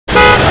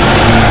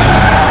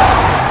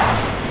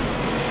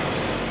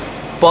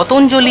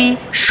পতঞ্জলি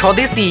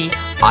স্বদেশি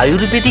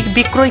আয়ুর্বেদিক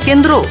বিক্রয়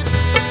কেন্দ্র।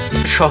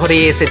 শহরে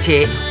এসেছে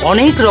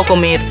অনেক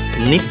রকমের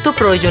নিত্য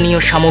প্রয়োজনীয়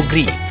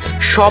সামগ্রী,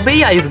 সবই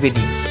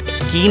আয়ুর্বেদিক।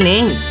 কি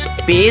নেই?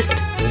 পেস্ট,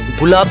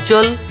 গোলাপ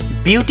জল,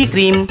 বিউটি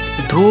ক্রিম,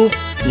 ধূপ,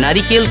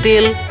 নারিকেল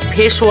তেল,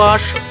 ফেস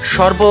ওয়াশ,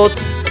 শরবত,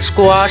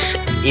 স্কোয়াশ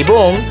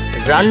এবং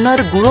রান্নার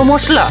গুঁড়ো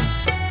মশলা।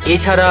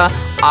 এছাড়া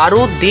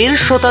আরও 1.5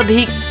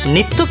 শতাধিক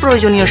নিত্য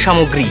প্রয়োজনীয়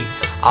সামগ্রী।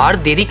 আর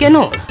দেরি কেন?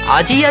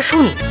 আজই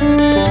আসুন।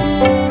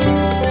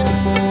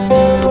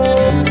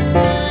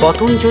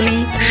 পতঞ্জলি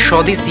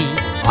স্বদেশি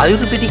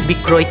আয়ুর্বেদিক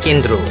বিক্রয়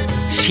কেন্দ্র,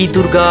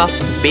 শ্রীদুর্গা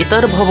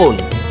বেতার ভবন,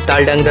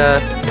 তালডাঙ্গা,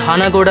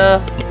 থানাগড়া,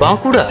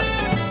 বাঁকুড়া।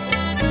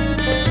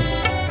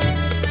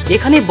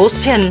 এখানে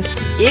বসছেন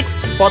এক্স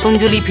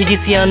পতঞ্জলি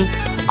ফিজিশিয়ান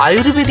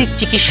আয়ুর্বেদিক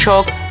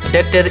চিকিৎসক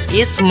ডক্টর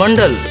এস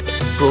মণ্ডল।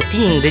 প্রতি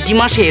ইংরেজি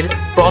মাসের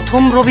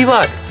প্রথম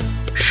রবিবার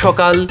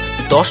সকাল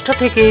 10টা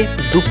থেকে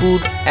দুপুর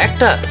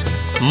 1টা।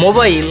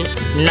 মোবাইল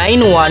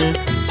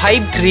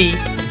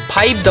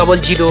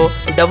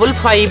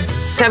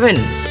 9153500557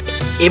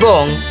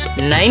 এবং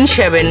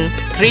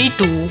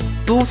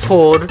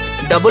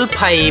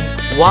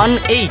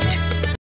 9732245518।